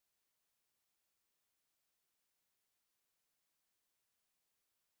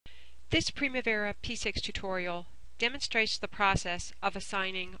This Primavera P6 tutorial demonstrates the process of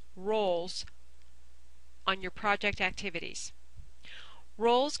assigning roles on your project activities.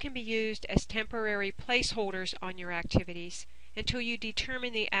 Roles can be used as temporary placeholders on your activities until you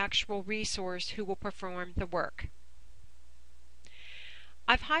determine the actual resource who will perform the work.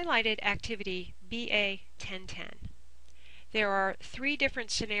 I've highlighted activity BA 1010. There are three different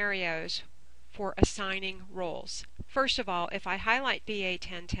scenarios for assigning roles. First of all, if I highlight BA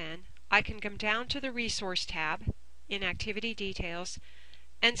 1010, I can come down to the Resource tab in Activity Details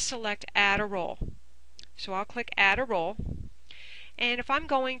and select Add a Role. So I'll click Add a Role, and if I'm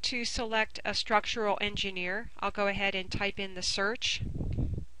going to select a structural engineer, I'll go ahead and type in the search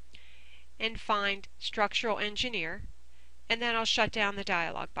and find structural engineer, and then I'll shut down the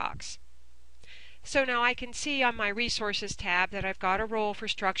dialog box. So now I can see on my Resources tab that I've got a role for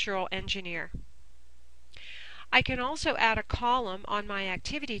structural engineer. I can also add a column on my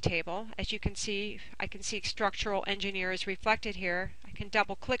activity table. As you can see, I can see structural engineer is reflected here. I can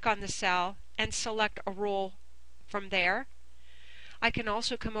double click on the cell and select a role from there. I can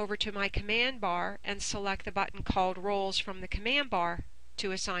also come over to my command bar and select the button called Roles from the command bar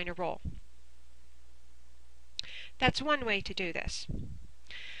to assign a role. That's one way to do this.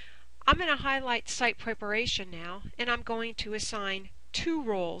 I'm going to highlight site preparation now, and I'm going to assign two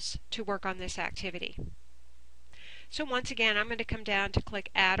roles to work on this activity. So once again, I'm going to come down to click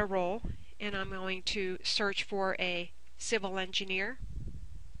Add a Role, and I'm going to search for a civil engineer.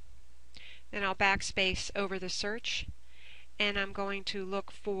 Then I'll backspace over the search, and I'm going to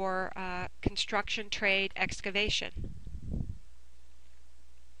look for construction trade excavation.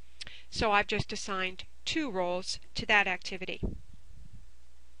 So I've just assigned two roles to that activity.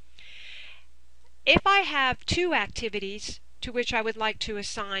 If I have two activities to which I would like to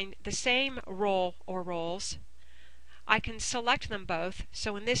assign the same role or roles, I can select them both.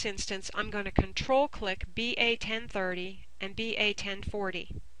 So in this instance, I'm going to control click BA 1030 and BA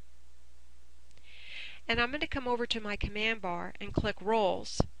 1040. And I'm going to come over to my command bar and click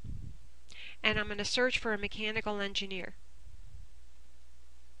Roles, and I'm going to search for a mechanical engineer.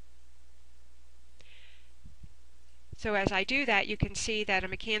 So as I do that, you can see that a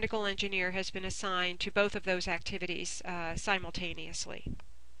mechanical engineer has been assigned to both of those activities simultaneously.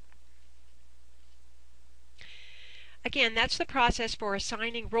 Again, that's the process for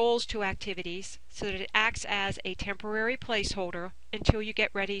assigning roles to activities so that it acts as a temporary placeholder until you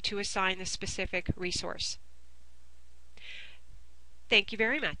get ready to assign the specific resource. Thank you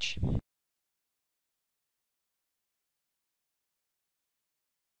very much.